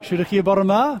Siwr chi bore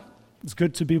yma. It's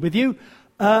good to be with you.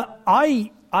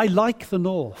 I like the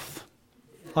North.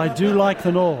 I do like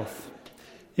the North.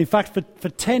 In fact, for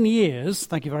 10 years,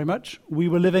 thank you very much, we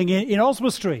were living in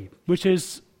Oswestry, which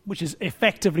is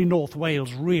effectively North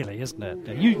Wales, really, isn't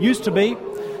it? Used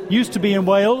to be in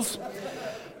Wales.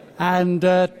 And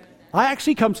I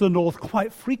actually come to the North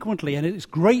quite frequently, and it's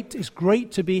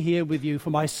great to be here with you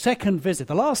for my second visit.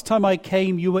 The last time I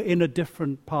came, you were in a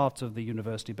different part of the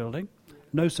university building.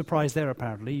 No surprise there,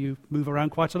 apparently. You move around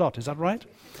quite a lot, is that right?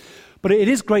 But it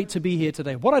is great to be here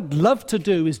today. What I'd love to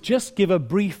do is just give a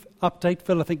brief update.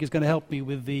 Phil, I think, is going to help me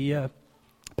with the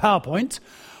PowerPoint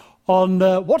on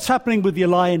what's happening with the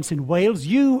Alliance in Wales.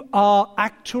 You are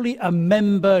actually a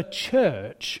member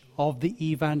church of the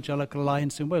Evangelical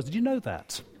Alliance in Wales. Did you know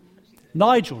that?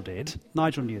 Nigel did.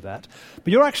 Nigel knew that.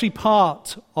 But you're actually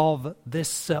part of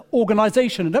this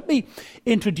organisation. And let me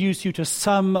introduce you to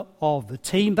some of the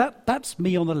team. That's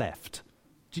me on the left.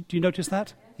 Do you notice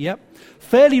that? Yep.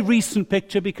 Fairly recent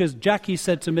picture because Jackie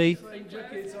said to me,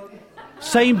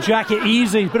 same jacket,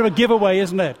 easy. Bit of a giveaway,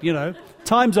 isn't it? You know,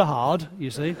 times are hard, you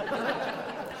see.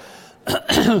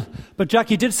 But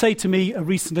Jackie did say to me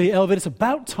recently, Elvid, it's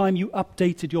about time you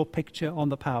updated your picture on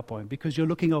the PowerPoint because you're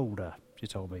looking older, she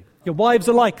told me. Your wives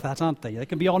are like that, aren't they? They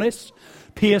can be honest,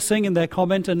 piercing in their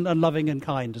comment and loving and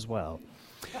kind as well.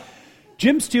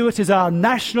 Jim Stewart is our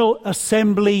National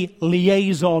Assembly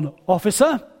Liaison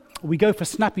Officer. We go for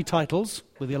snappy titles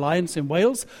with the Alliance in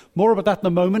Wales. More about that in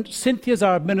a moment. Cynthia's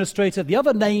our administrator. The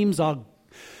other names are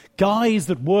guys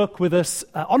that work with us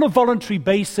on a voluntary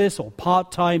basis or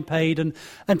part-time paid. And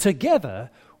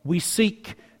together we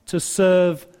seek to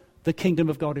serve the kingdom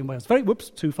of God in Wales.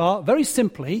 Too far. Very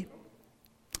simply,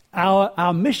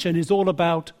 our mission is all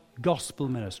about gospel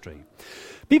ministry.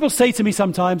 People say to me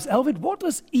sometimes, Elvid, what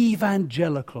does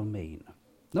evangelical mean?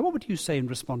 Now, what would you say in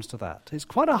response to that? It's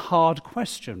quite a hard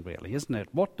question, really, isn't it?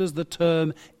 What does the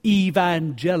term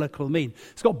evangelical mean?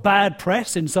 It's got bad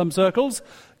press in some circles,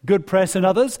 good press in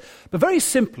others. But very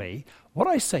simply, what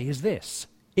I say is this.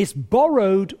 It's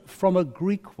borrowed from a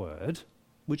Greek word,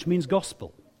 which means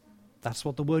gospel. That's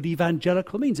what the word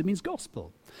evangelical means. It means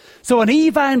gospel. So an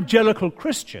evangelical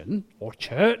Christian, or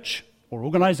church, or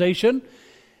organization,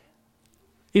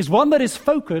 is one that is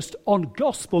focused on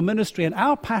gospel ministry, and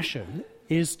our passion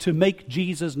is to make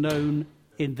Jesus known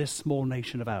in this small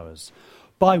nation of ours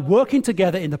by working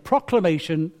together in the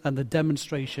proclamation and the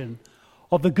demonstration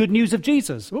of the good news of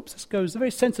Jesus. Oops, this goes a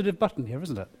very sensitive button here,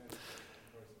 isn't it?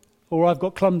 Or I've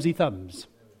got clumsy thumbs.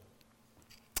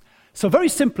 So very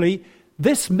simply,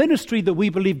 this ministry that we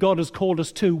believe God has called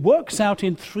us to works out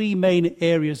in three main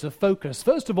areas of focus.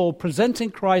 First of all,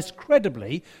 presenting Christ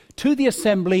credibly to the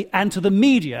assembly and to the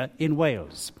media in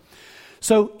Wales.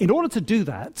 So in order to do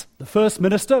that, the First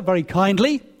Minister, very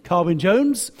kindly, Carwyn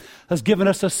Jones, has given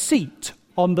us a seat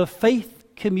on the Faith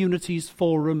Communities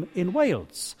Forum in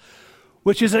Wales,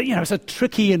 which is it's a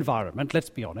tricky environment, let's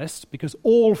be honest, because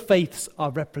all faiths are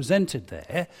represented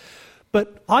there.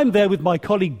 But I'm there with my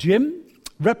colleague Jim,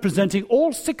 representing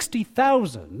all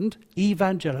 60,000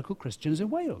 evangelical Christians in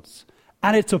Wales.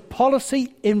 And it's a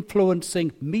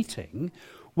policy-influencing meeting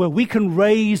where we can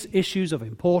raise issues of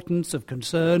importance, of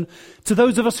concern, to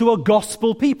those of us who are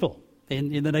gospel people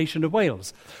in the nation of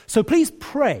Wales. So please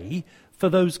pray for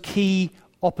those key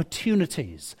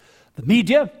opportunities. The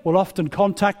media will often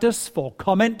contact us for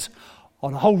comment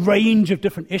on a whole range of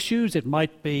different issues. It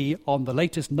might be on the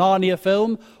latest Narnia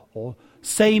film or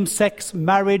same-sex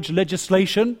marriage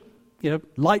legislation,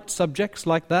 light subjects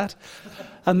like that.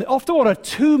 And often on a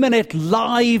 2-minute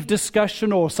live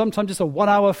discussion or sometimes just a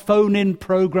 1-hour phone-in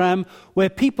program where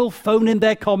people phone in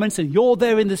their comments and you're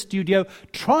there in the studio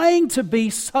trying to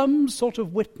be some sort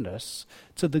of witness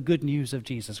to the good news of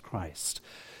Jesus Christ.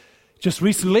 Just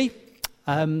recently,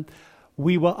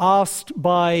 we were asked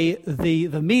by the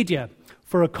media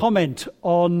for a comment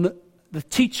on the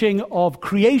teaching of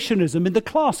creationism in the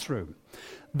classroom.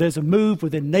 There's a move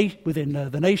within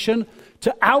the nation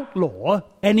to outlaw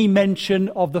any mention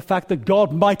of the fact that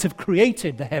God might have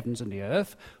created the heavens and the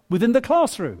earth within the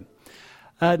classroom.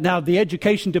 Now, the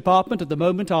education department at the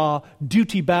moment are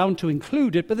duty-bound to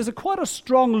include it, but there's quite a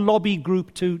strong lobby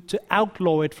group to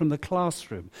outlaw it from the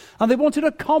classroom. And they wanted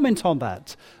a comment on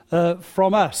that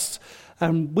from us.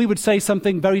 And we would say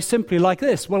something very simply like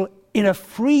this. Well, in a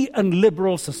free and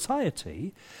liberal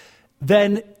society,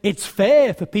 then it's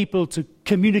fair for people to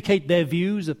communicate their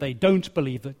views that they don't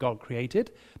believe that God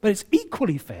created, but it's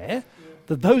equally fair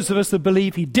that those of us that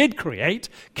believe he did create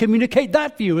communicate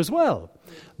that view as well.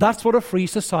 That's what a free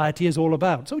society is all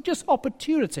about. So just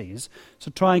opportunities to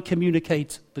try and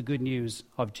communicate the good news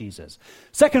of Jesus.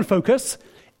 Second focus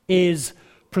is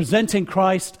presenting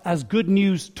Christ as good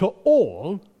news to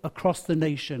all across the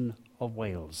nation of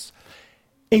Wales,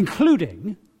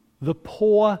 including the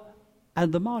poor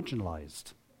and the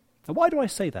marginalized. Now, why do I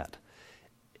say that?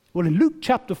 Well, in Luke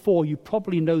chapter 4, you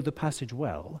probably know the passage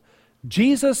well.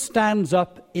 Jesus stands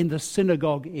up in the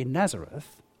synagogue in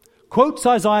Nazareth, quotes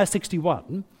Isaiah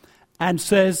 61, and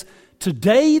says,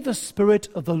 "Today the Spirit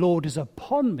of the Lord is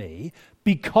upon me,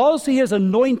 because he has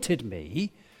anointed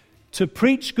me to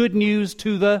preach good news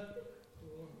to the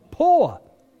poor."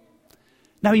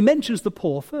 Now, he mentions the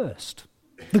poor first.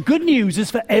 The good news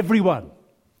is for everyone,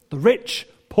 the rich,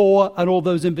 poor, and all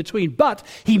those in between. But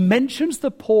he mentions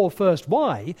the poor first.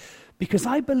 Why? Because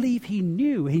I believe he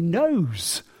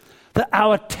knows that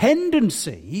our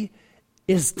tendency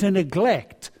is to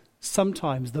neglect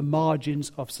sometimes the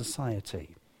margins of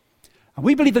society. And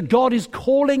we believe that God is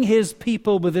calling his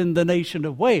people within the nation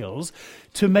of Wales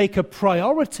to make a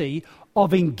priority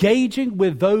of engaging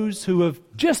with those who have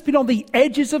just been on the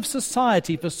edges of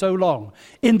society for so long,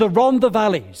 in the Rhondda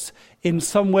Valleys, in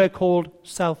somewhere called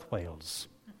South Wales.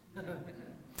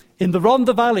 In the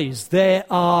Rhondda Valleys, there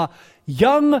are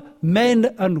young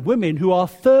men and women who are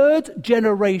third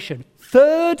generation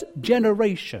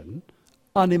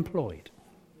unemployed.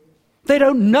 They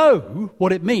don't know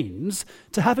what it means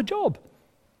to have a job,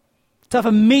 to have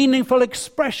a meaningful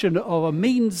expression or a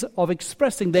means of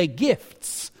expressing their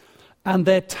gifts and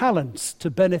their talents to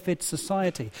benefit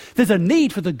society. There's a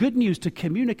need for the good news to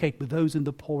communicate with those in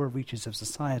the poorer reaches of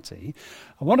society.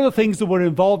 And one of the things that we're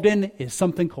involved in is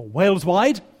something called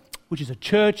Waleswide, which is a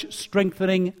church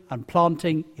strengthening and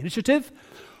planting initiative,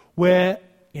 where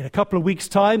in a couple of weeks'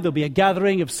 time there'll be a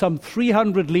gathering of some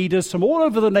 300 leaders from all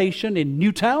over the nation in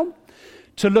Newtown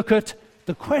to look at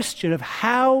the question of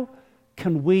how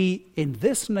can we in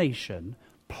this nation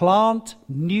plant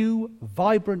new,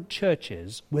 vibrant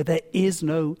churches where there is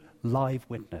no live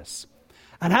witness?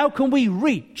 And how can we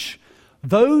reach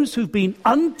those who've been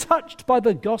untouched by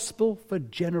the gospel for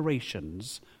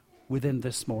generations within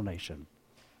this small nation?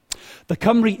 The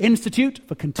Cymru Institute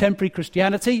for Contemporary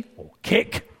Christianity, or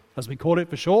CIC, as we call it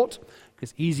for short,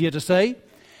 because it's easier to say,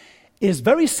 is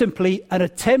very simply an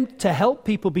attempt to help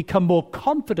people become more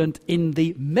confident in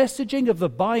the messaging of the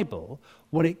Bible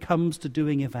when it comes to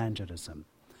doing evangelism.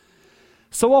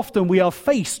 So often we are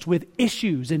faced with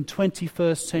issues in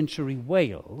 21st century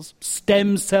Wales,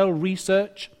 stem cell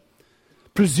research,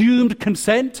 presumed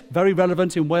consent, very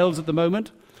relevant in Wales at the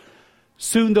moment.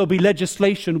 Soon there'll be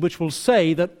legislation which will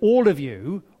say that all of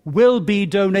you will be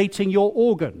donating your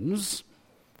organs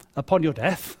upon your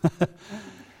death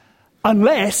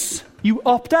unless you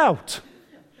opt out.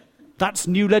 That's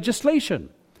new legislation.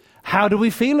 How do we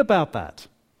feel about that?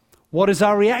 What is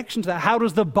our reaction to that? How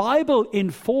does the Bible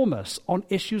inform us on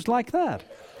issues like that?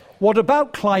 What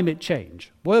about climate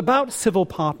change? What about civil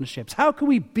partnerships? How can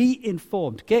we be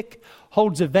informed? GIC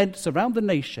holds events around the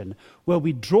nation where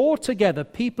we draw together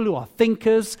people who are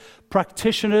thinkers,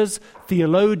 practitioners,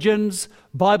 theologians,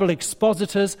 Bible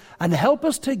expositors, and help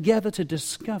us together to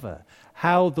discover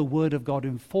how the Word of God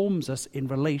informs us in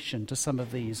relation to some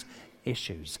of these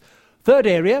issues. Third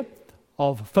area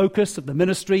of focus of the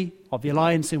ministry of the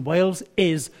Alliance in Wales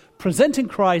is presenting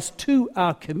Christ to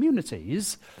our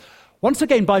communities, once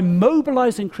again by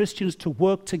mobilizing Christians to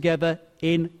work together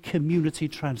in community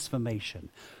transformation.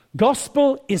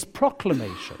 Gospel is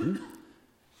proclamation,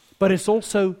 but it's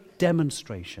also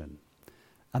demonstration.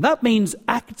 And that means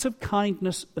acts of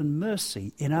kindness and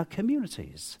mercy in our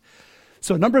communities.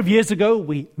 So a number of years ago,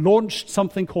 we launched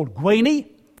something called Gweini.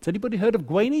 Has anybody heard of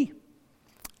Gweini?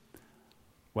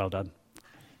 Well done.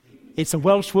 It's a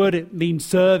Welsh word, it means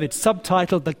serve. It's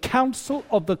subtitled The Council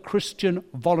of the Christian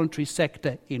Voluntary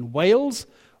Sector in Wales.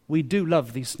 We do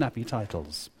love these snappy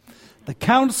titles. The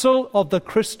Council of the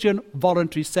Christian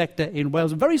Voluntary Sector in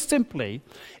Wales. Very simply,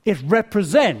 it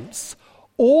represents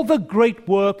all the great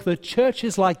work that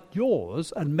churches like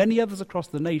yours and many others across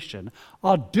the nation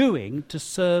are doing to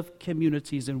serve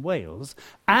communities in Wales,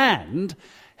 and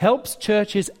helps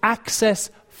churches access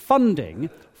funding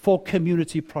for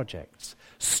community projects.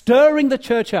 Stirring the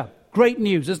church up. Great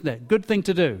news, isn't it? Good thing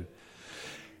to do.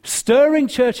 Stirring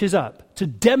churches up to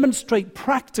demonstrate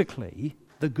practically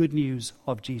the good news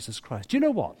of Jesus Christ. Do you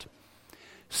know what?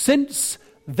 Since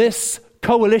this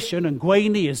coalition, and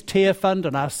Gweini is Tear Fund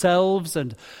and ourselves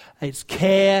and its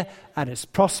Care and its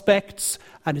Prospects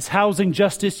and its Housing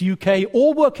Justice UK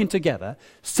all working together,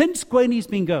 since Gweini's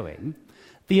been going,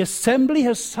 the Assembly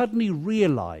has suddenly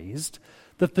realized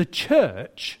that the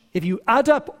church, if you add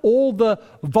up all the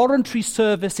voluntary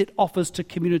service it offers to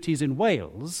communities in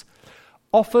Wales,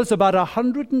 offers about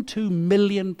 £102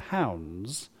 million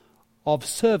of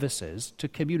services to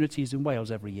communities in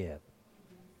Wales every year.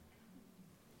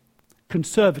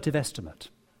 Conservative estimate.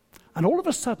 And all of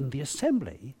a sudden, the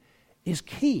Assembly is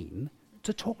keen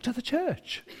to talk to the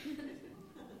church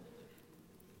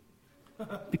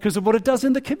because of what it does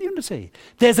in the community.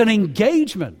 There's an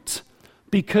engagement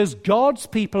because God's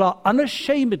people are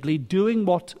unashamedly doing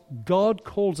what God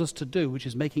calls us to do, which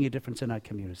is making a difference in our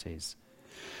communities.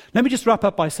 Let me just wrap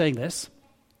up by saying this.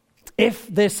 If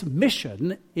this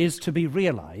mission is to be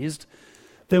realized,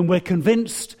 then we're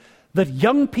convinced that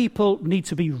young people need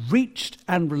to be reached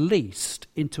and released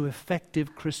into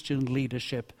effective Christian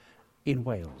leadership in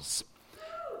Wales.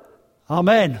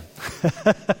 Amen.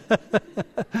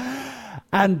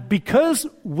 And because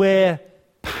we're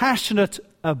passionate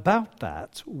about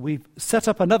that, we've set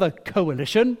up another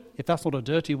coalition, if that's not a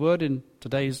dirty word in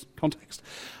today's context,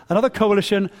 another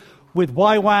coalition with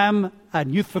YWAM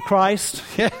and Youth for Christ.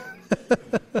 Yeah.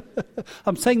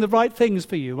 I'm saying the right things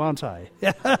for you, aren't I?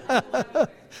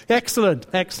 Excellent,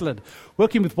 excellent.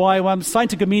 Working with YWAM,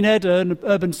 Saint Gymuned and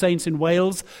Urban Saints in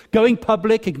Wales, Going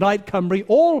Public, Ignite Cymru,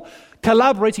 all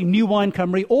collaborating, New Wine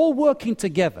Cymru, all working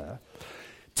together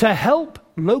to help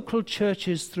local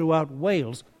churches throughout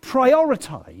Wales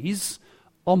prioritize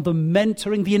on the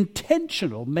mentoring, the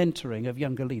intentional mentoring of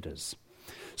younger leaders,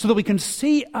 so that we can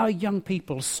see our young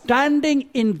people standing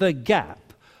in the gap,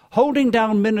 holding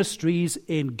down ministries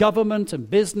in government and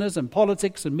business and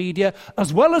politics and media,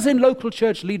 as well as in local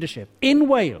church leadership in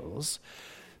Wales,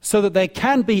 so that there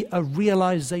can be a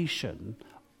realization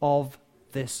of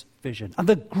this vision. And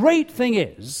the great thing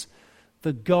is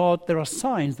that there are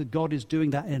signs that God is doing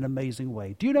that in an amazing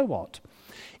way. Do you know what?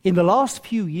 In the last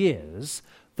few years,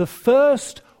 the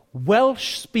first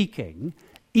Welsh-speaking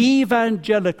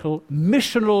evangelical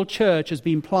missional church has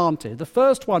been planted, the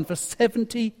first one for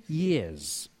 70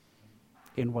 years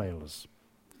in Wales.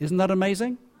 Isn't that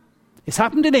amazing? It's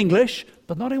happened in English,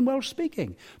 but not in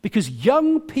Welsh-speaking, because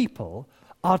young people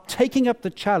are taking up the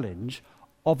challenge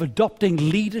of adopting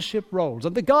leadership roles.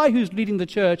 And the guy who's leading the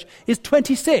church is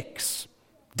 26.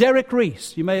 Derek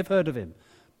Rees, you may have heard of him.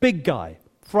 Big guy,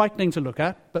 frightening to look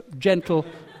at, but gentle,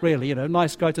 really,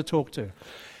 nice guy to talk to.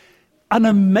 An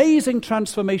amazing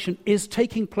transformation is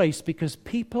taking place because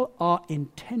people are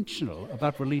intentional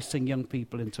about releasing young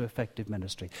people into effective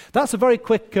ministry. That's a very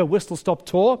quick whistle-stop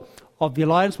tour of the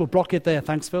Alliance. We'll block it there.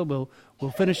 Thanks, Phil.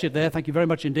 We'll finish it there. Thank you very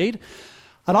much indeed.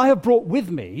 And I have brought with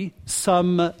me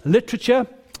some literature.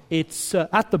 It's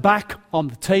at the back on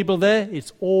the table there.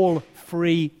 It's all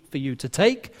free for you to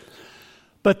take.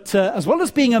 But as well as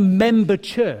being a member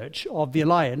church of the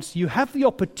Alliance, you have the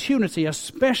opportunity, a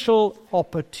special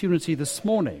opportunity this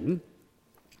morning,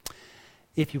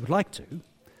 if you would like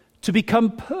to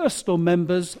become personal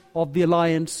members of the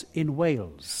Alliance in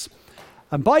Wales.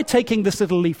 And by taking this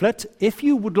little leaflet, if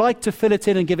you would like to fill it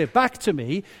in and give it back to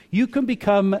me, you can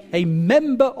become a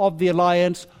member of the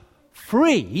Alliance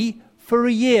free for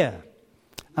a year.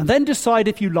 And then decide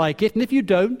if you like it, and if you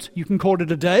don't, you can call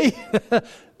it a day.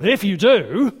 But if you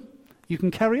do, you can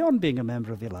carry on being a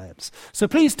member of the Alliance. So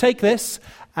please take this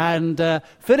and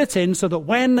fill it in so that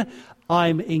when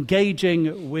I'm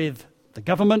engaging with the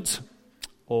government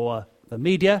or the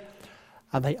media,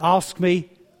 and they ask me,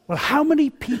 well, how many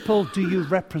people do you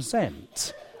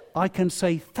represent? I can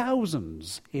say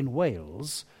thousands in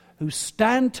Wales who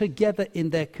stand together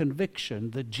in their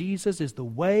conviction that Jesus is the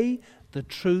way, the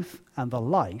truth, and the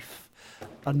life,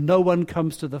 and no one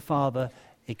comes to the Father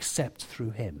except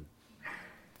through him.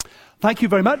 Thank you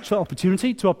very much for the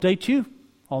opportunity to update you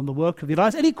on the work of the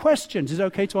Alliance. Any questions? Is it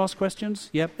okay to ask questions?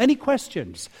 Yeah. Any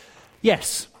questions?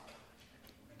 Yes.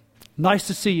 Nice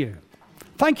to see you.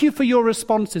 Thank you for your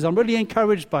responses. I'm really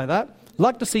encouraged by that.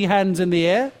 Like to see hands in the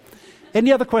air.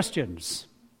 Any other questions?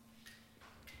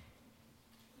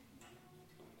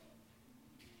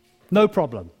 No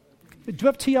problem. Do you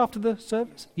have tea after the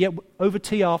service? Yeah, over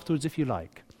tea afterwards if you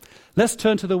like. Let's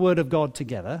turn to the Word of God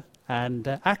together.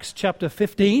 And Acts chapter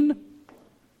 15.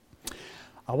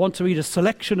 I want to read a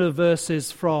selection of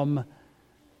verses from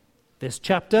this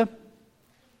chapter.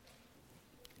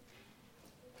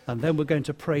 And then we're going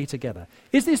to pray together.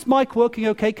 Is this mic working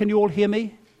okay? Can you all hear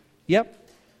me? Yep.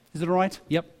 Is it all right?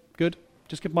 Yep. Good.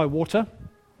 Just get my water.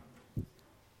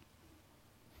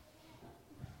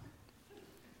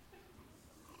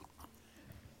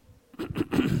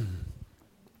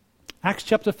 Acts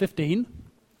chapter 15,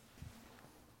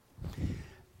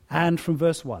 and from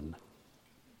verse 1.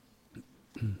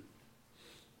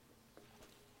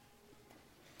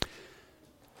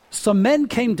 Some men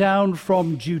came down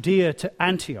from Judea to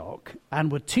Antioch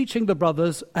and were teaching the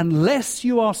brothers, unless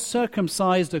you are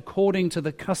circumcised according to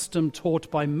the custom taught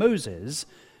by Moses,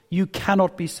 you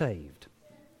cannot be saved.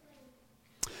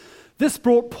 This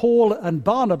brought Paul and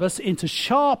Barnabas into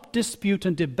sharp dispute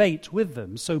and debate with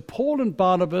them. So Paul and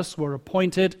Barnabas were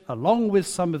appointed, along with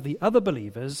some of the other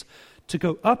believers, to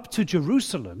go up to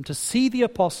Jerusalem to see the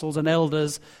apostles and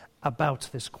elders about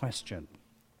this question.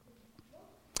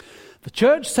 The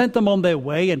church sent them on their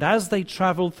way, and as they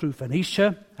traveled through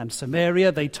Phoenicia and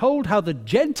Samaria, they told how the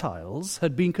Gentiles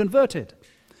had been converted.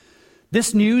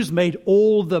 This news made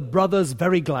all the brothers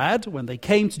very glad. When they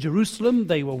came to Jerusalem,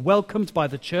 they were welcomed by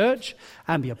the church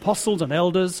and the apostles and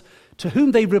elders, to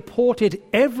whom they reported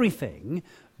everything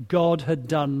God had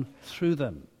done through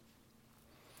them.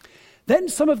 Then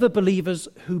some of the believers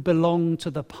who belonged to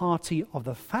the party of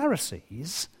the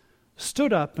Pharisees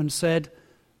stood up and said,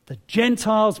 "The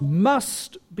Gentiles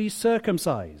must be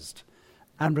circumcised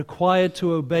and required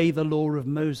to obey the law of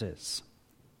Moses."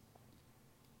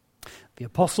 The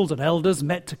apostles and elders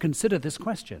met to consider this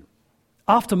question.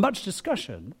 After much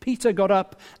discussion, Peter got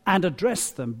up and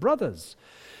addressed them. "Brothers,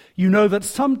 you know that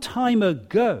some time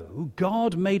ago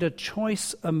God made a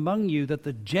choice among you that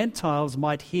the Gentiles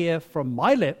might hear from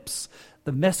my lips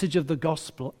the message of the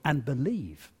gospel and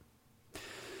believe.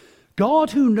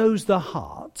 God, who knows the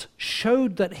heart,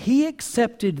 showed that he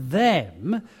accepted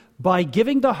them by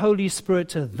giving the Holy Spirit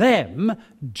to them,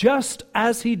 just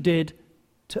as he did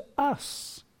to us.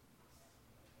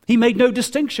 He made no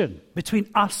distinction between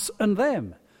us and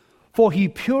them, for he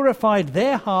purified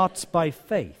their hearts by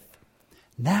faith.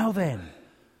 Now then,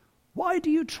 why do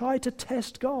you try to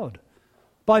test God?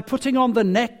 By putting on the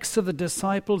necks of the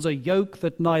disciples a yoke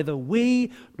that neither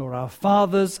we nor our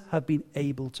fathers have been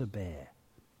able to bear.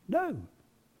 No.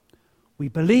 We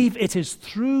believe it is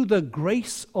through the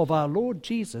grace of our Lord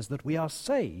Jesus that we are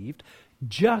saved,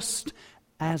 just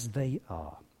as they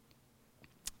are."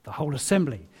 The whole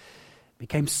assembly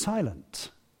became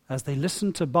silent as they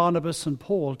listened to Barnabas and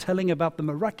Paul telling about the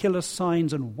miraculous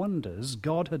signs and wonders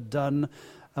God had done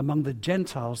among the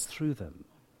Gentiles through them.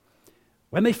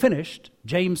 When they finished,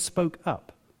 James spoke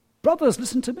up. "Brothers,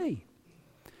 listen to me.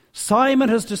 Simon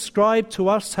has described to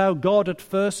us how God at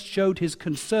first showed his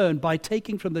concern by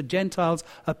taking from the Gentiles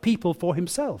a people for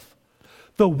himself.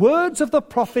 The words of the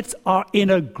prophets are in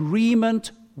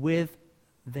agreement with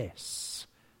this."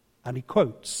 And he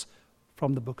quotes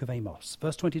from the book of Amos,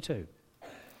 verse 22.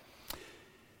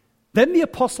 "Then the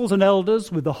apostles and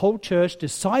elders with the whole church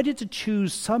decided to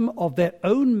choose some of their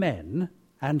own men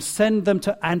and send them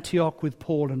to Antioch with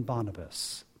Paul and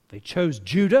Barnabas. They chose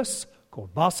Judas,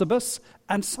 called Barsabas,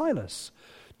 and Silas,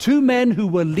 2 men who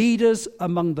were leaders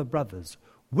among the brothers.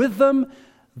 With them,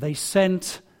 they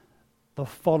sent the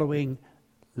following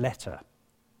letter."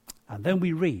 And then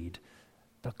we read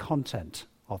the content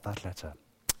of that letter.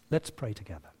 Let's pray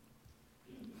together.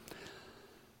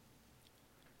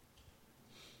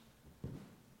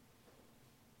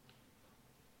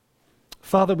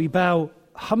 Father, we bow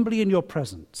humbly in your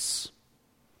presence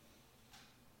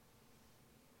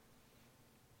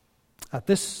at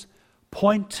this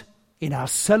point in our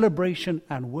celebration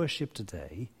and worship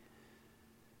today,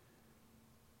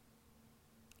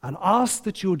 and ask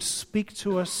that you would speak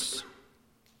to us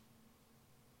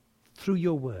through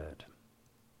your word.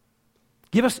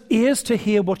 Give us ears to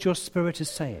hear what your Spirit is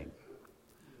saying.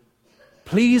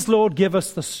 Please, Lord, give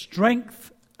us the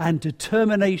strength and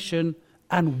determination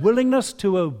and willingness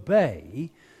to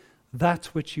obey that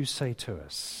which you say to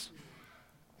us,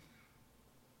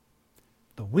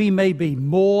 that we may be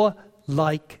more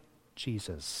like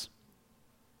Jesus.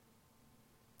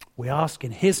 We ask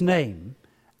in his name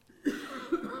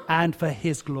and for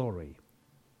his glory.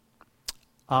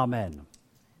 Amen.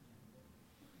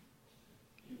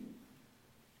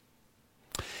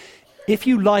 If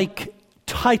you like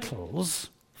titles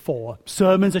for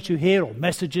sermons that you hear or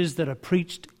messages that are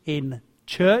preached in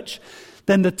church,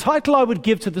 then the title I would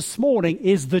give to this morning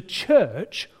is The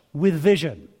Church with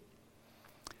Vision.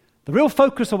 The real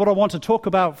focus of what I want to talk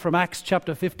about from Acts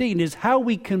chapter 15 is how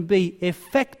we can be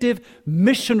effective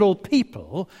missional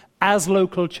people as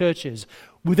local churches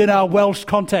within our Welsh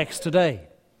context today.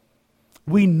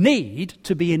 We need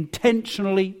to be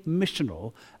intentionally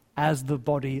missional as the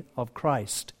body of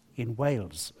Christ in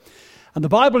Wales. And the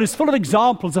Bible is full of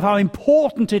examples of how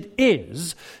important it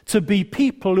is to be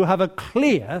people who have a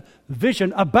clear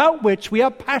vision about which we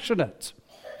are passionate.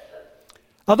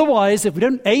 Otherwise, if we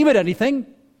don't aim at anything,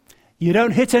 you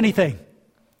don't hit anything.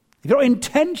 If you're not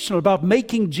intentional about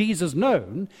making Jesus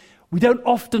known, we don't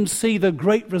often see the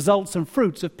great results and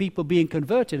fruits of people being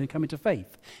converted and coming to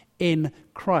faith in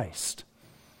Christ.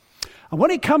 And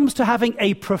when it comes to having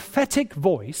a prophetic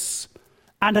voice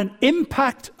and an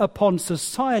impact upon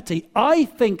society, I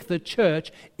think the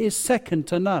church is second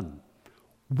to none.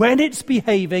 when it's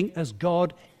behaving as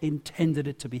God intended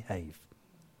it to behave.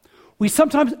 We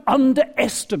sometimes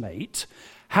underestimate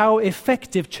how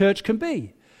effective church can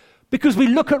be because we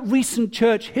look at recent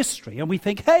church history and we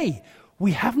think, hey,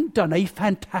 we haven't done a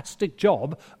fantastic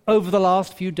job over the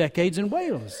last few decades in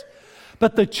Wales.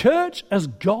 But the church, as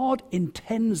God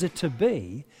intends it to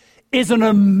be, is an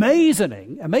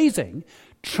amazing,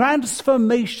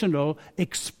 transformational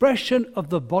expression of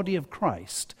the body of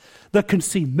Christ that can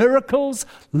see miracles,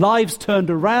 lives turned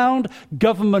around,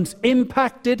 governments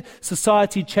impacted,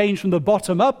 society changed from the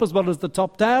bottom up as well as the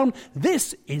top down.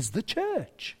 This is the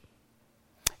church.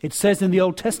 It says in the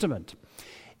Old Testament,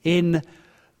 in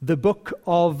the book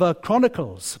of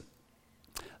Chronicles,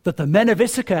 that the men of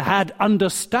Issachar had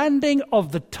understanding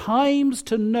of the times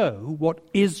to know what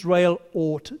Israel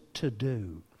ought to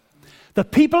do. The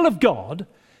people of God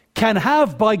can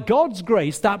have, by God's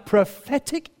grace, that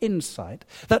prophetic insight,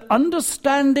 that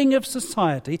understanding of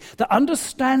society, that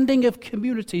understanding of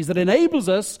communities that enables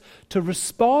us to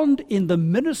respond in the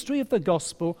ministry of the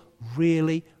gospel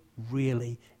really,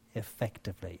 really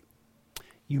effectively.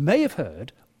 You may have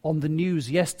heard on the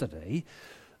news yesterday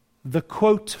the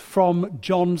quote from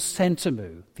John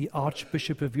Sentamu, the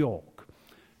Archbishop of York,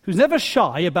 who's never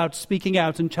shy about speaking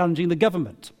out and challenging the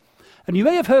government. And you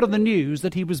may have heard on the news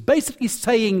that he was basically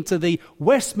saying to the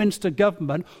Westminster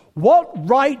government, what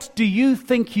right do you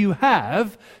think you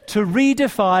have to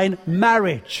redefine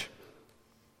marriage?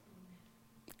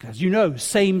 As you know,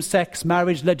 same-sex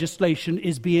marriage legislation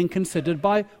is being considered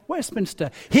by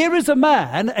Westminster. Here is a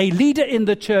man, a leader in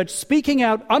the church, speaking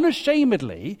out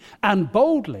unashamedly and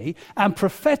boldly and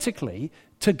prophetically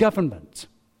to government.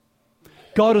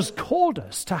 God has called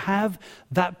us to have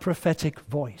that prophetic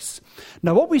voice.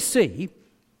 Now, what we see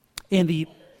in the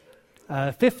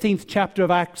 15th chapter of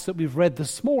Acts that we've read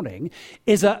this morning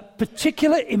is a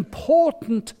particular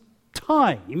important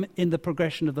time in the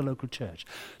progression of the local church.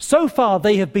 So far,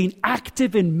 they have been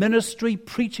active in ministry,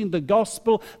 preaching the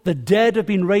gospel. The dead have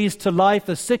been raised to life.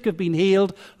 The sick have been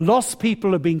healed. Lost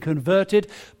people have been converted.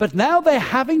 But now they're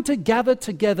having to gather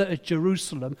together at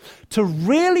Jerusalem to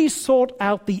really sort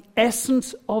out the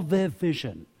essence of their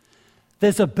vision.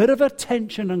 There's a bit of a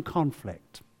tension and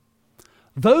conflict.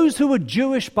 Those who are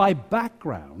Jewish by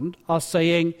background are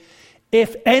saying,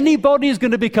 if anybody is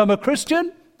going to become a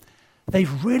Christian,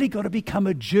 they've really got to become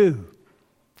a Jew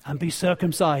and be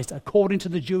circumcised according to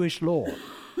the Jewish law.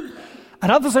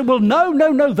 And others say, well, no.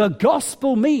 The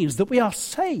gospel means that we are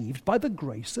saved by the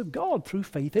grace of God through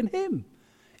faith in him.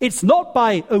 It's not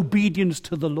by obedience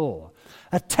to the law.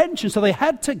 Attention. So they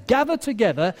had to gather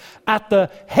together at the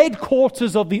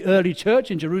headquarters of the early church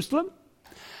in Jerusalem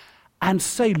and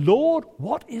say, Lord,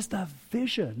 what is the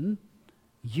vision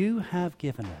you have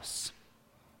given us?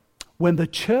 When the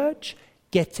church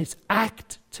gets its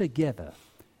act together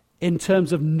in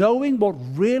terms of knowing what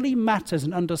really matters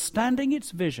and understanding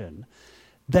its vision,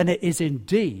 then it is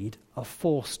indeed a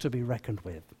force to be reckoned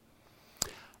with.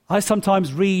 I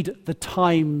sometimes read the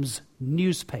Times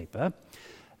newspaper,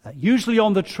 usually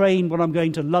on the train when I'm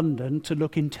going to London to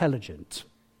look intelligent.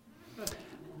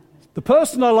 The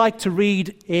person I like to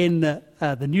read in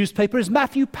the newspaper is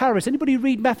Matthew Paris. Anybody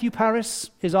read Matthew Paris,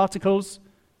 his articles?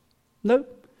 No?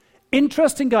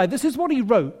 Interesting guy. This is what he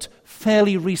wrote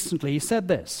fairly recently. He said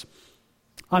this.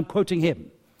 I'm quoting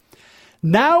him.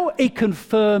 Now a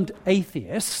confirmed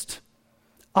atheist,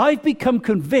 I've become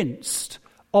convinced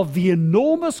of the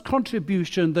enormous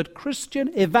contribution that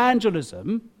Christian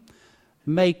evangelism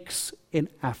makes in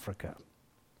Africa.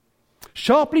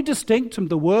 Sharply distinct from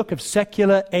the work of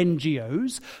secular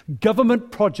NGOs, government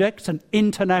projects and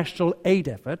international aid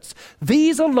efforts,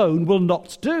 these alone will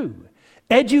not do.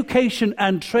 Education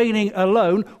and training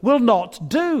alone will not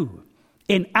do.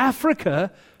 In Africa,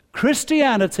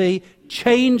 Christianity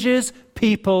changes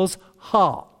people's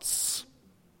hearts.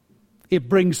 It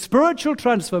brings spiritual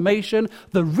transformation.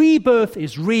 The rebirth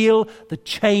is real. The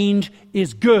change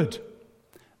is good.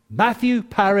 Matthew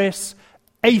Paris,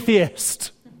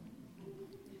 atheist.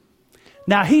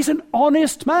 Now, he's an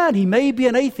honest man. He may be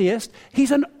an atheist.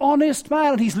 He's an honest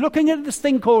man. And he's looking at this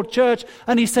thing called church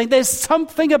and he's saying there's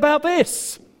something about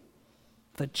this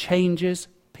that changes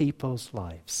people's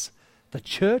lives. The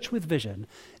church with vision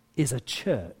is a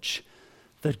church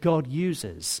that God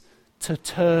uses to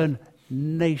turn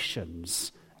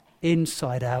nations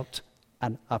inside out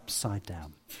and upside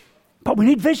down. But we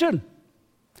need vision.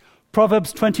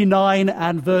 Proverbs 29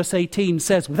 and verse 18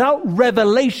 says, without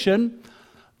revelation,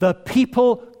 the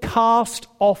people cast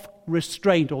off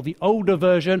restraint, or the older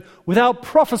version, without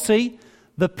prophecy,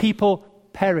 the people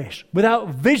perish. Without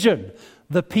vision,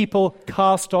 the people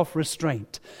cast off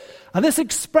restraint. And this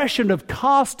expression of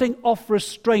casting off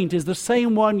restraint is the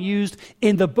same one used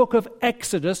in the book of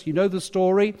Exodus. You know the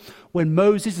story. When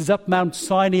Moses is up Mount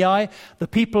Sinai, the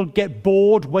people get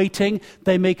bored waiting.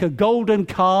 They make a golden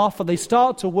calf and they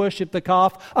start to worship the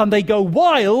calf. And they go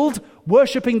wild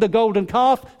worshipping the golden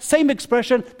calf. Same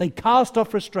expression. They cast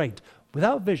off restraint.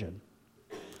 Without vision,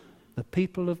 the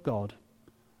people of God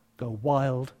go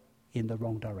wild in the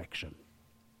wrong direction.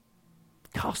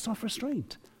 Cast off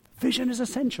restraint. Vision is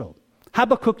essential.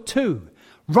 Habakkuk 2,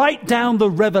 write down the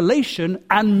revelation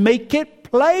and make it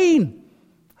plain,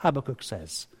 Habakkuk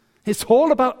says. It's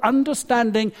all about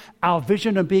understanding our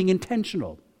vision and being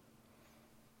intentional.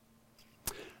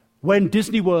 When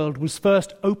Disney World was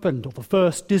first opened, or the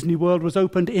first Disney World was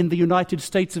opened in the United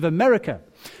States of America,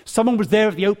 someone was there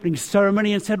at the opening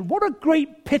ceremony and said, what a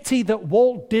great pity that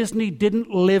Walt Disney didn't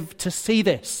live to see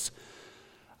this.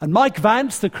 And Mike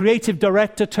Vance, the creative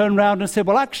director, turned around and said,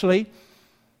 well, actually,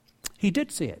 he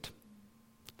did see it.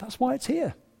 That's why it's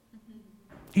here.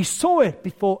 He saw it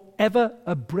before ever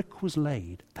a brick was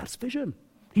laid. That's vision.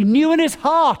 He knew in his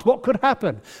heart what could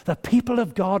happen. The people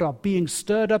of God are being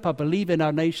stirred up, I believe, in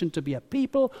our nation to be a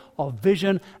people of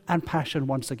vision and passion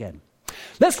once again.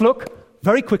 Let's look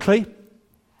very quickly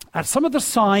at some of the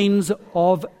signs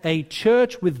of a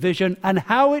church with vision and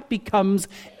how it becomes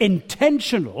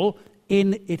intentional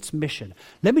in its mission.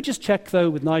 Let me just check, though,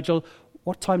 with Nigel,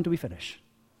 what time do we finish?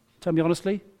 Tell me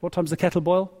honestly, what time's the kettle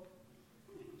boil?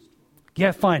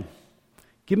 Yeah, fine.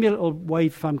 Give me a little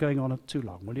wave if I'm going on too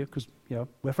long, will you? Because,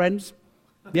 we're friends.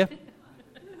 Yeah?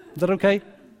 Is that okay?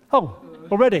 Oh,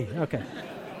 already? Okay.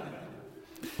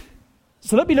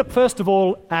 So let me look first of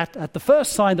all at the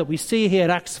first sign that we see here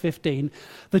in Acts 15.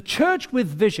 The church with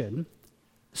vision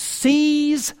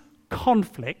sees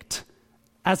conflict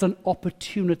as an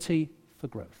opportunity for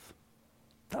growth.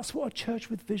 That's what a church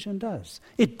with vision does.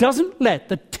 It doesn't let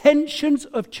the tensions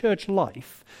of church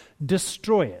life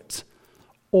destroy it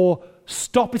or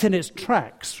stop it in its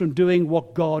tracks from doing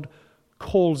what God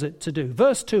calls it to do.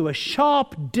 Verse 2, a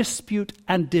sharp dispute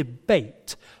and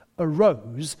debate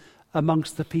arose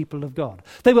amongst the people of God.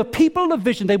 They were people of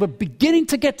vision. They were beginning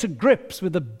to get to grips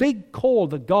with the big call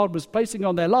that God was placing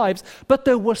on their lives, but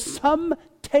there were some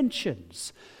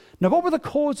tensions. Now, what were the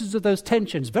causes of those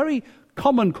tensions? Very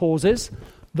common causes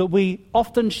that we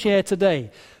often share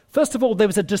today. First of all, there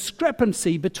was a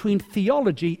discrepancy between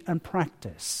theology and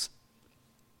practice.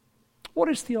 What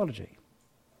is theology?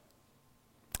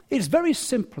 It's very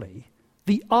simply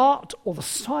the art or the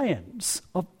science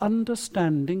of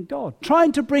understanding God,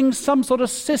 trying to bring some sort of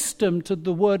system to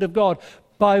the Word of God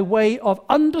by way of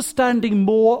understanding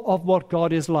more of what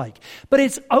God is like. But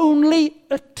it's only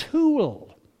a tool.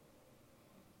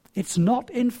 It's not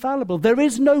infallible. There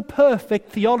is no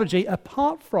perfect theology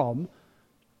apart from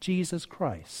Jesus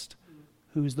Christ,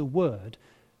 who is the Word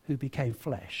who became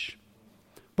flesh.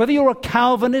 Whether you're a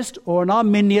Calvinist or an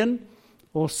Arminian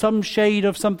or some shade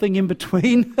of something in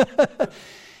between,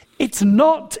 it's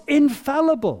not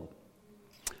infallible.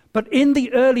 But in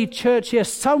the early church here,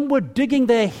 some were digging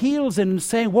their heels in and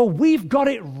saying, well, we've got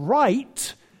it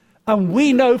right, and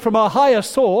we know from a higher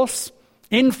source,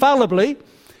 infallibly,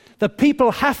 that people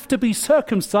have to be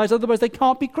circumcised, otherwise they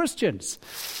can't be Christians.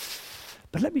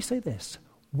 But let me say this.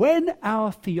 When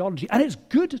our theology, and it's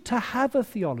good to have a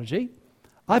theology,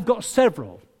 I've got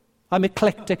several. I'm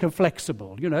eclectic and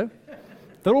flexible,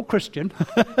 They're all Christian.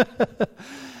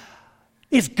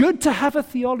 It's good to have a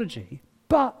theology,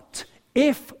 but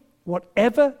if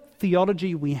whatever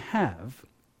theology we have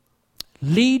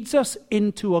leads us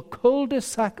into a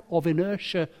cul-de-sac of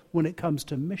inertia when it comes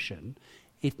to mission,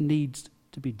 it needs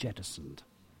to be jettisoned.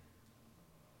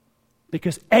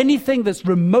 Because anything that's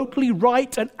remotely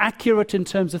right and accurate in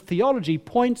terms of theology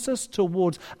points us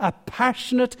towards a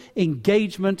passionate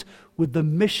engagement with the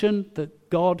mission that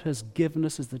God has given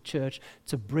us as the church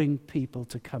to bring people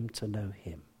to come to know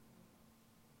Him.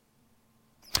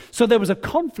 So there was a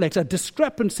conflict, a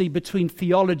discrepancy between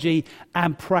theology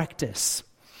and practice.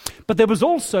 But there was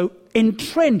also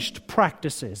entrenched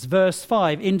practices, verse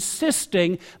 5,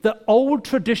 insisting that old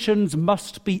traditions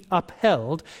must be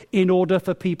upheld in order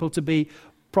for people to be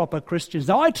proper Christians.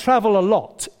 Now, I travel a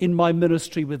lot in my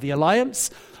ministry with the Alliance,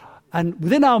 and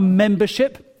within our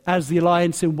membership as the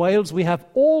Alliance in Wales, we have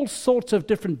all sorts of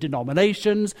different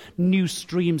denominations, new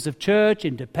streams of church,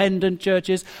 independent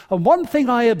churches, and one thing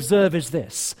I observe is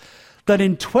this, that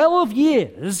in 12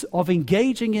 years of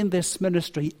engaging in this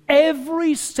ministry,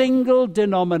 every single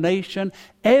denomination,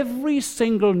 every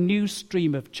single new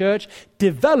stream of church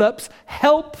develops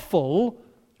helpful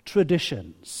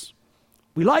traditions.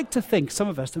 We like to think, some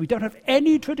of us, that we don't have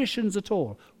any traditions at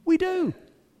all. We do.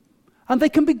 And they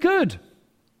can be good.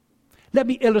 Let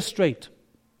me illustrate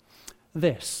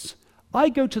this. I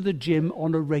go to the gym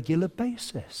on a regular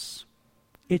basis.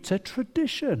 It's a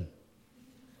tradition.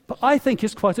 But I think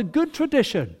it's quite a good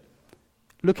tradition.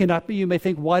 Looking at me, you may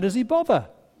think, why does he bother?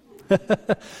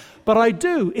 But I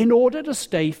do, in order to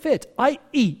stay fit. I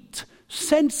eat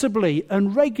sensibly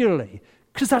and regularly,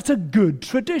 because that's a good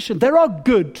tradition. There are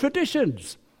good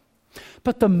traditions.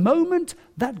 But the moment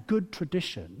that good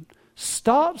tradition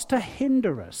starts to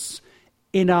hinder us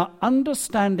in our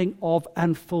understanding of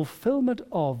and fulfillment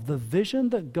of the vision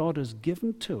that God has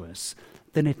given to us,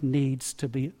 then it needs to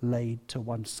be laid to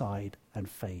one side and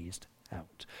phased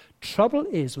out. Trouble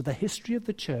is, with the history of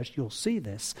the church, you'll see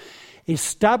this,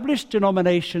 established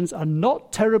denominations are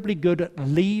not terribly good at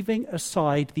leaving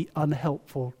aside the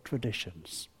unhelpful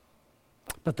traditions.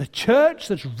 But the church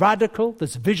that's radical,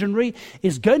 that's visionary,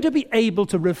 is going to be able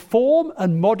to reform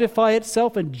and modify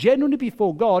itself and genuinely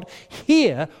before God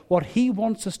hear what he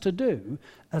wants us to do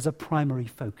as a primary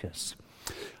focus.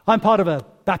 I'm part of a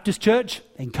Baptist church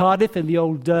in Cardiff in the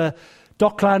old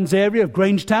Docklands area of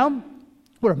Grangetown.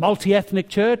 We're a multi-ethnic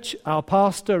church. Our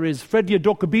pastor is Freddie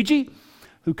Adokabiji,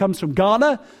 who comes from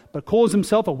Ghana, but calls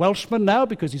himself a Welshman now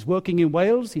because he's working in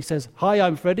Wales. He says, "Hi,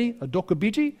 I'm Freddie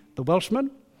Adokabiji, the Welshman."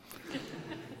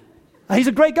 He's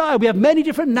a great guy. We have many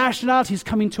different nationalities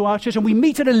coming to our church, and we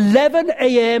meet at 11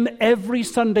 a.m. every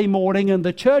Sunday morning, and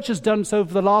the church has done so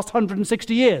for the last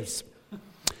 160 years,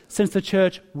 since the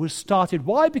church was started.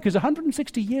 Why? Because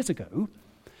 160 years ago,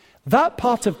 that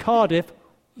part of Cardiff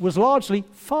was largely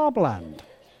farmland.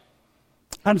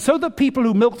 And so that people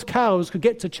who milked cows could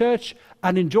get to church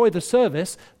and enjoy the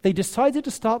service, they decided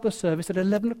to start the service at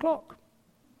 11 o'clock.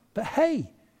 But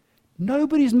hey,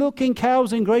 nobody's milking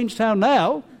cows in Grangetown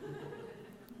now.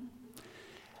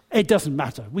 It doesn't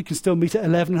matter. We can still meet at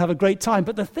 11 and have a great time.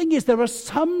 But the thing is, there are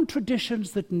some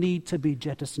traditions that need to be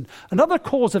jettisoned. Another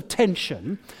cause of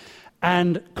tension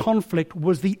and conflict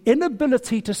was the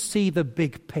inability to see the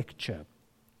big picture.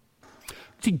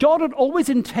 See, God had always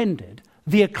intended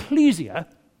the ecclesia,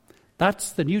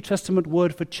 that's the New Testament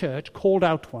word for church, called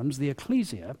out ones, the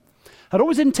ecclesia, had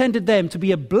always intended them to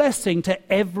be a blessing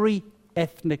to every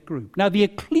ethnic group. Now, the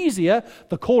ecclesia,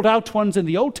 the called out ones in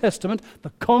the Old Testament,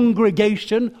 the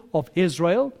congregation of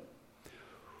Israel,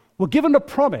 were given a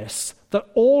promise that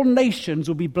all nations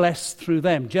will be blessed through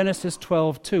them. Genesis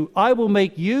 12:2. I will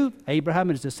make you, Abraham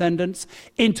and his descendants,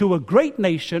 into a great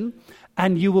nation,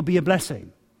 and you will be a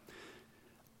blessing.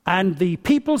 And the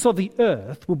peoples of the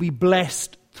earth will be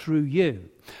blessed through you.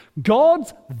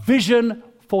 God's vision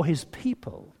for his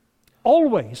people,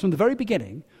 always from the very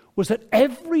beginning, was that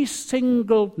every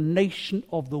single nation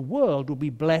of the world will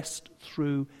be blessed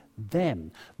through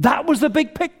them. That was the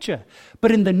big picture.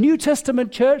 But in the New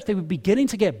Testament church, they were beginning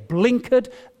to get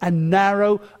blinkered and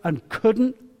narrow and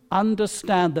couldn't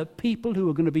understand that people who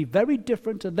were going to be very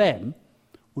different to them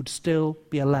would still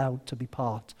be allowed to be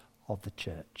part of the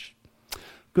church. A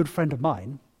good friend of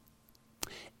mine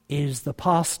is the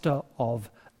pastor of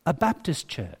a Baptist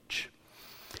church.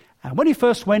 And when he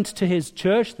first went to his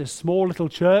church, this small little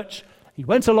church, he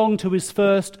went along to his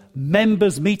first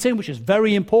members' meeting, which is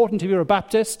very important if you're a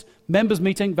Baptist. Members'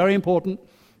 meeting, very important.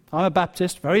 I'm a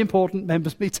Baptist, very important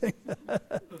members' meeting.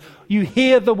 You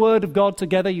hear the word of God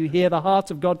together, you hear the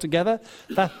heart of God together.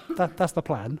 That's the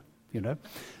plan, you know.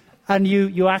 And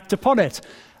you act upon it.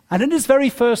 And in his very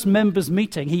first members'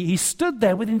 meeting, he stood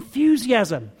there with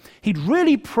enthusiasm. He'd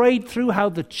really prayed through how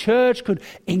the church could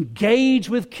engage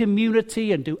with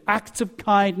community and do acts of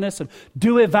kindness and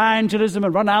do evangelism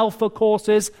and run alpha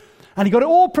courses. And he got it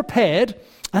all prepared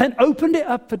and then opened it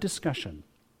up for discussion.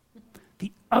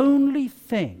 The only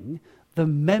thing the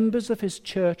members of his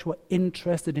church were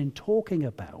interested in talking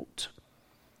about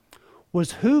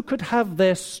was who could have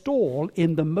their stall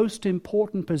in the most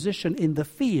important position in the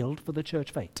field for the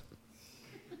church fete.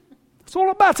 That's all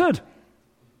that mattered.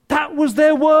 That was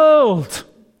their world.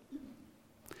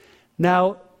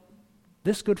 Now,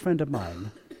 this good friend of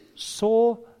mine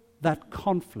saw that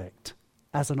conflict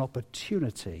as an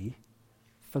opportunity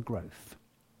for growth.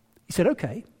 He said,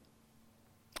 okay,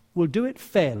 we'll do it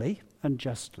fairly and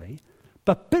justly,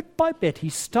 but bit by bit he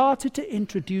started to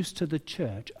introduce to the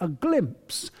church a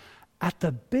glimpse at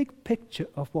the big picture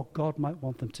of what God might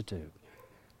want them to do.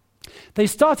 They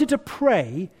started to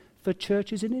pray for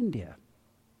churches in India,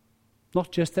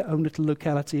 not just their own little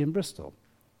locality in Bristol.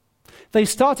 They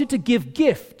started to give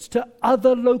gifts to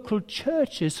other local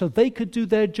churches so they could do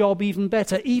their job even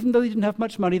better, even though they didn't have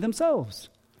much money themselves.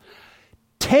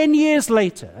 10 years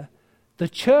later, the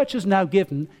church has now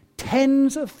given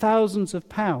tens of thousands of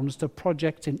pounds to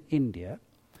projects in India,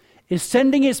 is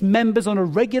sending its members on a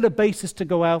regular basis to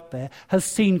go out there, has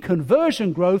seen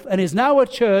conversion growth, and is now a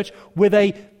church with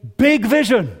a big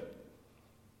vision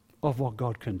of what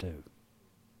God can do.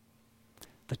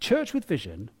 The church with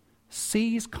vision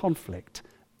sees conflict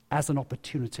as an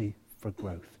opportunity for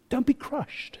growth. Don't be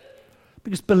crushed.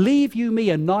 Because believe you me,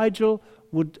 and Nigel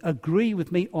would agree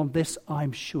with me on this,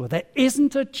 I'm sure. There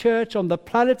isn't a church on the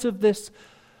planet of this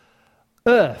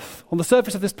earth, on the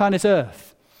surface of this planet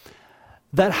Earth,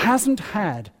 that hasn't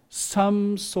had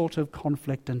some sort of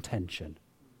conflict and tension.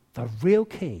 The real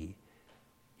key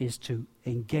is to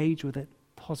engage with it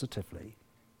positively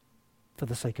for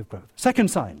the sake of growth. Second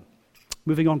sign,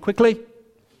 moving on quickly.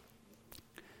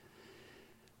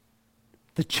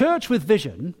 The church with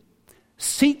vision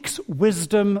seeks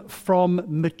wisdom from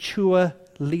mature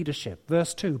leadership.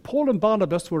 Verse 2, Paul and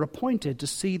Barnabas were appointed to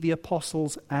see the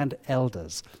apostles and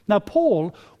elders. Now,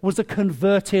 Paul was a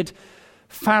converted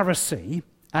Pharisee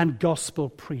and gospel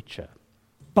preacher.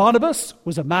 Barnabas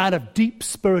was a man of deep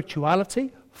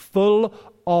spirituality, full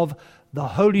of the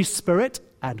Holy Spirit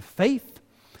and faith.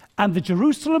 And the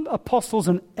Jerusalem apostles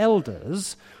and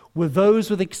elders were those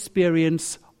with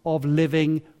experience of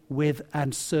living with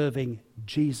and serving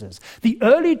Jesus. The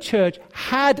early church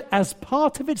had as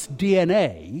part of its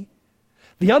DNA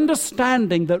the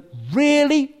understanding that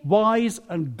really wise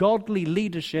and godly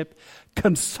leadership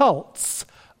consults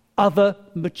other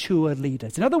mature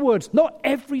leaders. In other words, not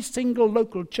every single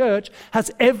local church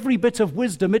has every bit of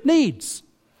wisdom it needs.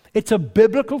 It's a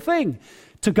biblical thing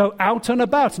to go out and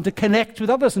about and to connect with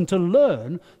others and to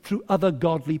learn through other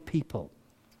godly people.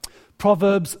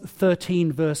 Proverbs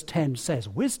 13 verse 10 says,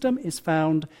 wisdom is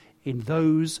found in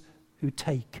those who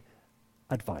take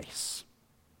advice.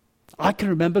 I can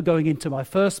remember going into my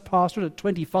first pastorate at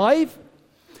 25,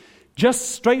 just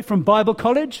straight from Bible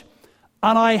college,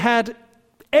 and I had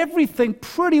everything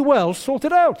pretty well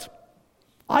sorted out.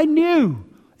 I knew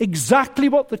exactly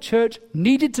what the church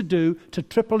needed to do to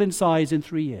triple in size in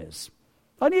 3 years.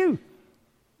 I knew,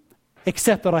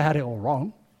 except that I had it all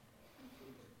wrong.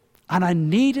 And I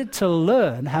needed to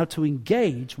learn how to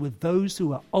engage with those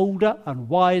who are older and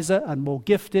wiser and more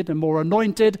gifted and more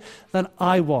anointed than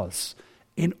I was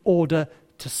in order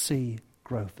to see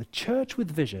growth. The church with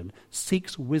vision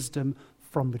seeks wisdom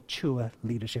from mature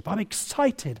leadership. I'm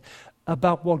excited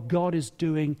about what God is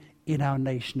doing in our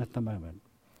nation at the moment.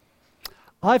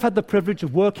 I've had the privilege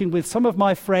of working with some of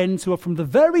my friends who are from the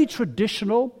very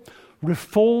traditional,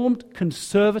 reformed,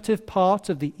 conservative part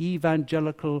of the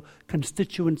evangelical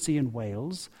constituency in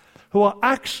Wales, who are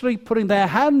actually putting their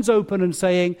hands open and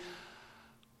saying,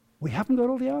 we haven't got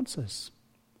all the answers.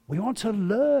 We want to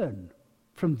learn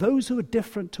from those who are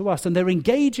different to us. And they're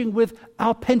engaging with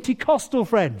our Pentecostal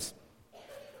friends.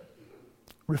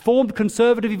 Reformed,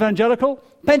 conservative, evangelical,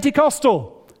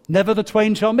 Pentecostal. Never the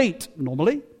twain shall meet,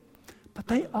 normally. But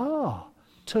they are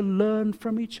to learn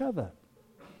from each other.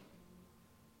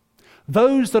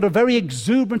 Those that are very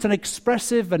exuberant and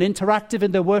expressive and interactive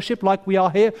in their worship, like we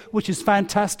are here, which is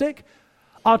fantastic,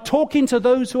 are talking to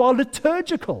those who are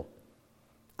liturgical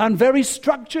and very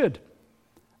structured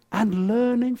and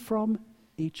learning from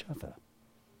each other.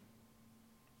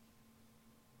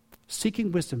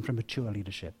 Seeking wisdom from mature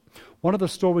leadership. One of the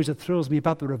stories that thrills me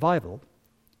about the revival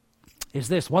is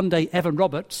this. One day, Evan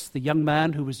Roberts, the young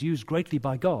man who was used greatly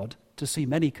by God to see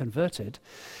many converted,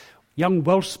 young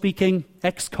Welsh-speaking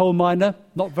ex-coal miner,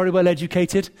 not very well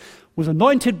educated, was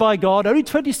anointed by God, only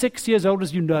 26 years old,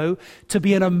 as you know, to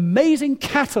be an amazing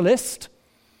catalyst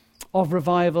of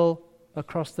revival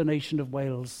across the nation of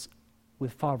Wales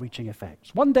with far-reaching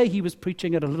effects. One day he was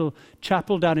preaching at a little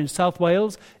chapel down in South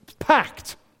Wales. It was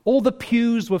packed. All the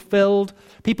pews were filled,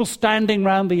 people standing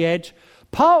round the edge.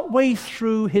 Partway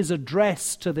through his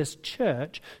address to this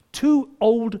church, two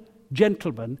old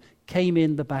gentlemen came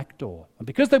in the back door. And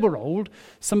because they were old,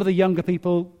 some of the younger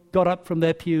people got up from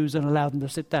their pews and allowed them to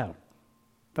sit down.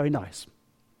 Very nice.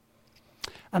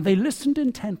 And they listened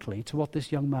intently to what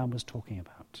this young man was talking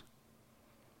about.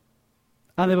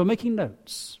 And they were making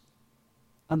notes.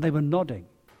 And they were nodding.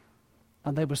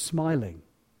 And they were smiling.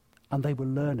 And they were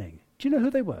learning. Do you know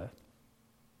who they were?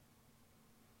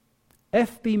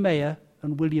 F.B. Meyer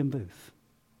and William Booth.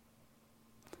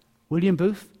 William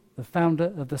Booth, the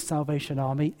founder of the Salvation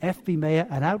Army. F.B. Meyer,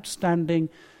 an outstanding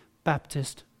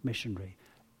Baptist missionary.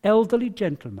 Elderly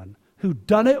gentlemen who'd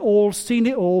done it all, seen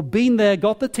it all, been there,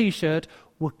 got the T-shirt,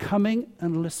 were coming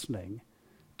and listening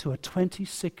to a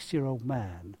 26-year-old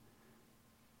man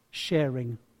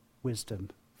sharing wisdom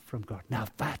from God. Now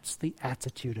that's the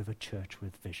attitude of a church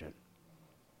with vision.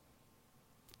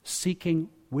 Seeking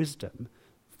wisdom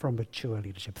from mature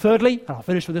leadership. Thirdly, and I'll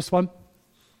finish with this one.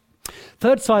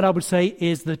 Third side, I would say,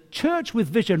 is the church with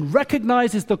vision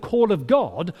recognizes the call of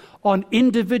God on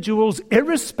individuals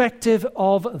irrespective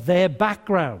of their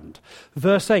background.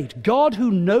 Verse 8, God who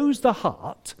knows the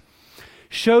heart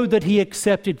showed that he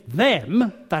accepted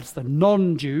them, that's the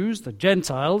non-Jews, the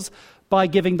Gentiles, by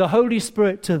giving the Holy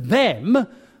Spirit to them,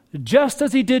 just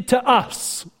as he did to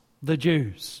us, the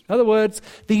Jews. In other words,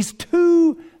 these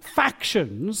two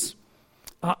factions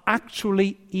are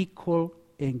actually equal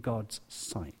in God's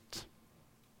sight.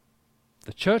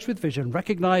 The church with vision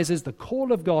recognizes the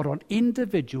call of God on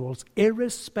individuals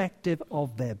irrespective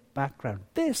of their background.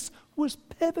 This was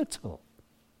pivotal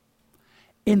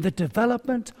in the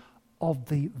development of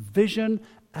the vision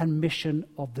and mission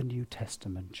of the New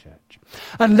Testament church.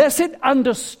 Unless it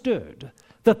understood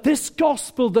that this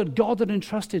gospel that God had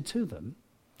entrusted to them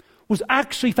was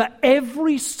actually for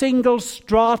every single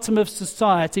stratum of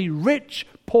society, rich,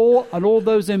 poor, and all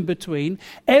those in between,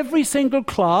 every single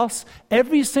class,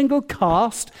 every single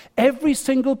caste, every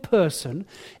single person,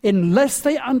 unless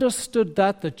they understood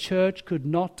that, the church could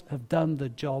not have done the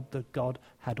job that God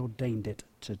had ordained it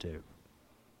to do.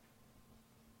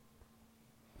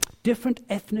 Different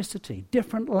ethnicity,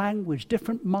 different language,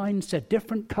 different mindset,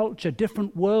 different culture,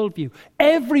 different worldview.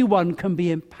 Everyone can be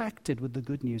impacted with the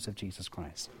good news of Jesus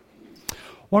Christ.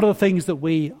 One of the things that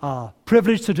we are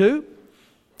privileged to do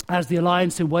as the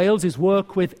Alliance in Wales is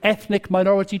work with ethnic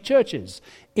minority churches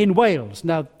in Wales.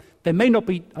 Now, there may not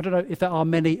be, I don't know if there are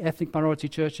many ethnic minority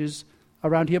churches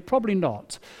around here, probably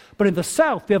not. But in the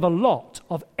south, we have a lot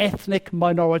of ethnic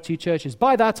minority churches.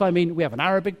 By that, I mean we have an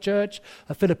Arabic church,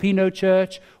 a Filipino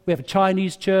church, we have a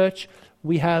Chinese church,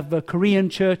 we have Korean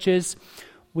churches,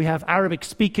 we have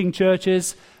Arabic-speaking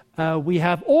churches, we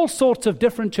have all sorts of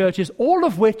different churches, all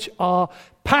of which are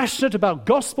passionate about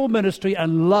gospel ministry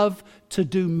and love to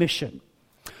do mission.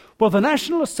 Well, the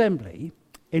National Assembly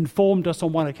informed us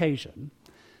on one occasion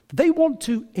that they want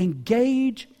to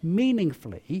engage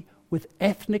meaningfully with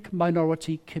ethnic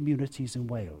minority communities in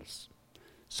Wales.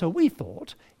 So we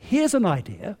thought, here's an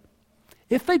idea.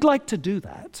 If they'd like to do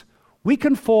that, we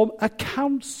can form a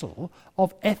council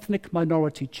of ethnic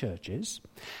minority churches,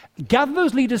 gather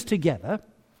those leaders together,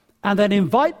 and then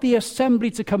invite the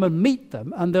assembly to come and meet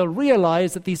them, and they'll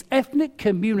realize that these ethnic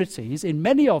communities, in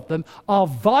many of them, are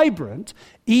vibrant,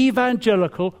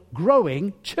 evangelical,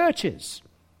 growing churches.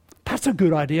 That's a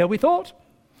good idea, we thought.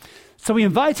 So we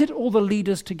invited all the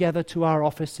leaders together to our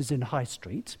offices in High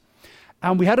Street,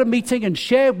 and we had a meeting and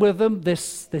shared with them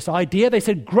this idea. They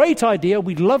said, great idea,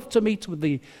 we'd love to meet with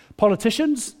the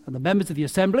politicians and the members of the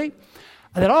assembly.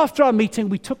 And then after our meeting,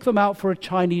 we took them out for a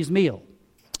Chinese meal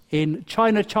in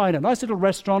China, a nice little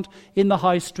restaurant in the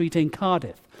High Street in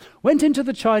Cardiff. Went into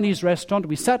the Chinese restaurant,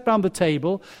 we sat round the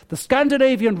table, the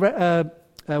Scandinavian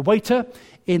waiter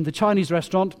in the Chinese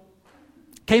restaurant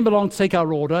came along to take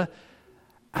our order,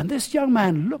 and this young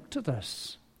man looked at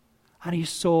us, and he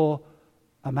saw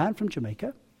a man from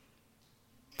Jamaica,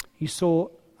 he saw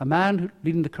a man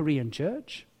leading the Korean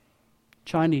church,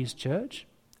 Chinese church,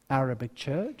 Arabic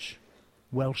church,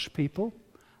 Welsh people,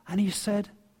 and he said,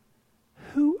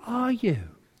 "Who are you?"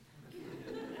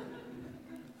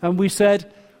 And we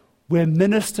said, "We're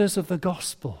ministers of the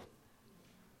gospel."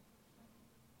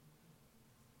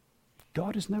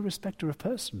 God is no respecter of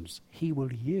persons. He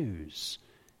will use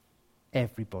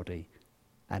everybody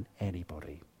and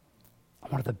anybody.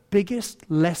 One of the biggest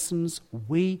lessons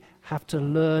we have to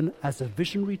learn as a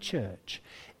visionary church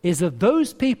is that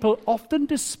those people, often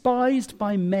despised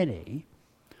by many,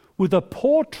 with a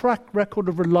poor track record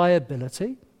of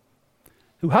reliability,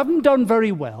 who haven't done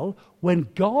very well, when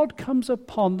God comes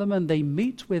upon them and they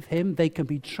meet with him, they can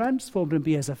be transformed and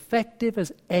be as effective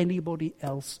as anybody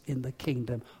else in the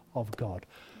kingdom of God.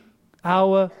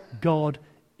 Our God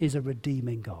is a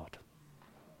redeeming God.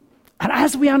 And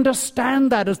as we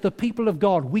understand that as the people of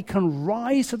God, we can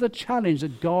rise to the challenge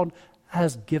that God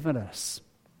has given us.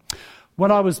 When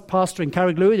I was pastoring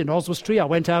Carriglwyd in Oswestry, I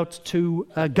went out to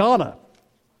Ghana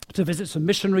to visit some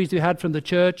missionaries we had from the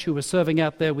church who were serving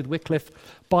out there with Wycliffe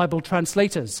Bible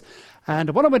translators. And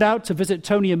when I went out to visit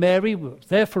Tony and Mary, we were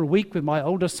there for a week with my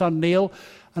older son Neil,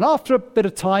 and after a bit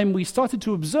of time, we started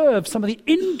to observe some of the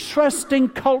interesting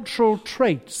cultural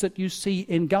traits that you see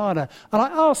in Ghana. And I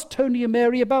asked Tony and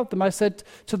Mary about them. I said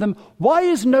to them, "Why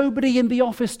is nobody in the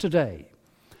office today?"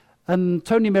 And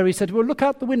Tony and Mary said, "Well, look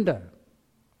out the window."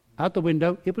 Out the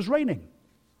window, it was raining.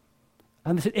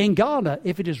 And they said, "In Ghana,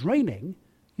 if it is raining,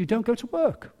 you don't go to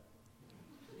work."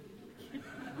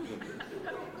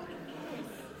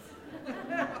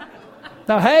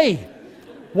 Now, hey,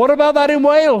 what about that in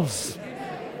Wales?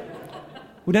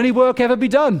 Would any work ever be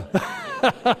done?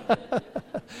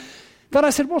 Then I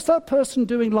said, what's that person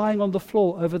doing lying on the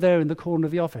floor over there in the corner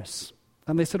of the office?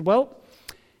 And they said, well,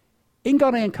 in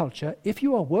Ghanaian culture, if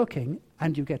you are working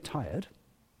and you get tired,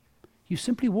 you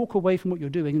simply walk away from what you're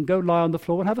doing and go lie on the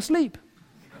floor and have a sleep.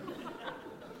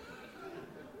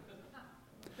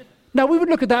 Now, we would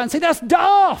look at that and say, that's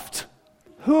daft.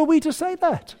 Who are we to say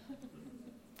that?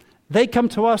 They come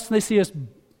to us and they see us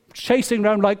chasing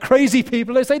around like crazy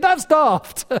people. They say, that's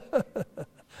daft.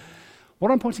 What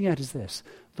I'm pointing out is this,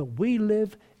 that we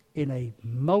live in a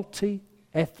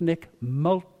multi-ethnic,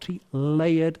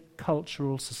 multi-layered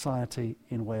cultural society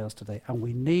in Wales today. And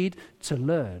we need to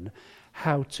learn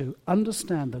how to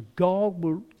understand that God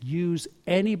will use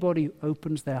anybody who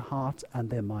opens their heart and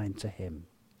their mind to him.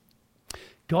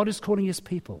 God is calling his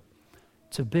people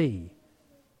to be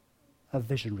a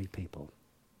visionary people.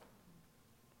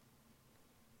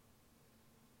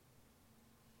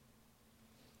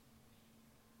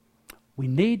 We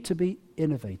need to be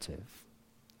innovative.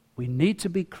 We need to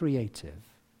be creative.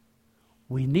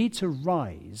 We need to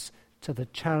rise to the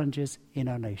challenges in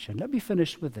our nation. Let me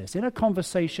finish with this. In a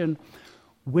conversation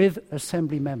with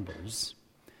assembly members,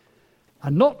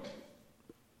 and not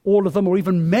all of them or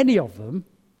even many of them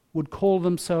would call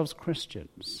themselves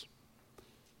Christians,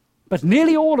 but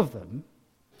nearly all of them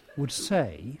would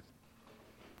say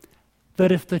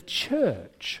that if the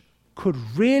church could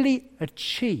really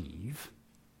achieve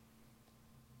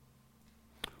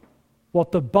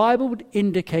what the Bible would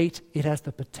indicate it has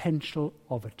the potential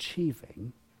of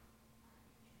achieving,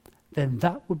 then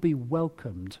that would be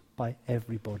welcomed by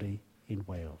everybody in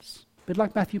Wales. A bit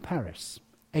like Matthew Paris,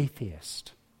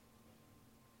 atheist.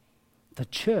 The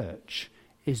church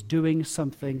is doing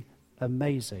something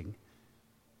amazing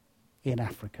in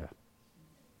Africa.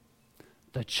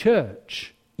 The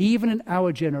church, even in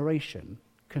our generation,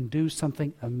 can do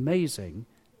something amazing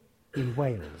in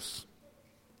Wales.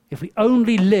 If we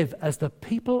only live as the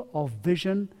people of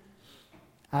vision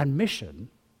and mission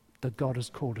that God has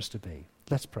called us to be.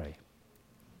 Let's pray.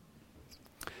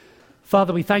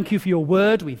 Father, we thank you for your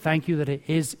word. We thank you that it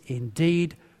is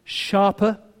indeed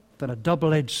sharper than a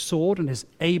double-edged sword and is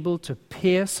able to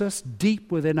pierce us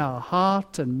deep within our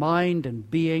heart and mind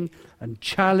and being and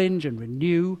challenge and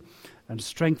renew and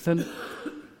strengthen.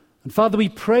 And Father, we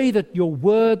pray that your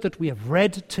word that we have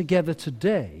read together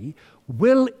today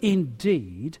will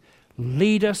indeed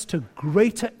lead us to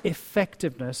greater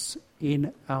effectiveness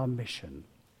in our mission.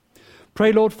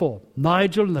 Pray, Lord, for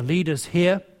Nigel and the leaders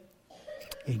here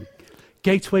in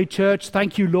Gateway Church.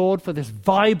 Thank you, Lord, for this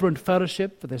vibrant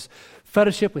fellowship, for this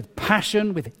fellowship with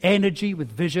passion, with energy,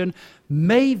 with vision.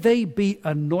 May they be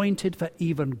anointed for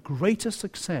even greater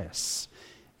success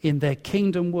in their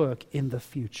kingdom work in the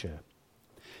future.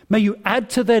 May you add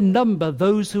to their number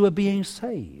those who are being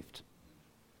saved.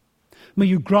 May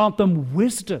you grant them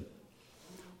wisdom,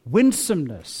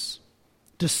 winsomeness,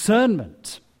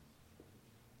 discernment,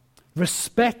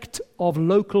 respect of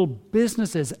local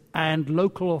businesses and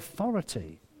local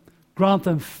authority. Grant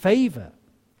them favor.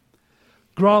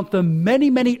 Grant them many,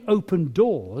 many open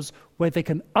doors where they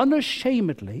can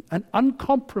unashamedly and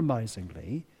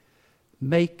uncompromisingly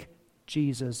make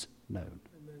Jesus known.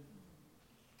 Amen.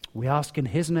 We ask in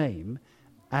his name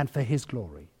and for his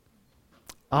glory.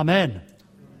 Amen.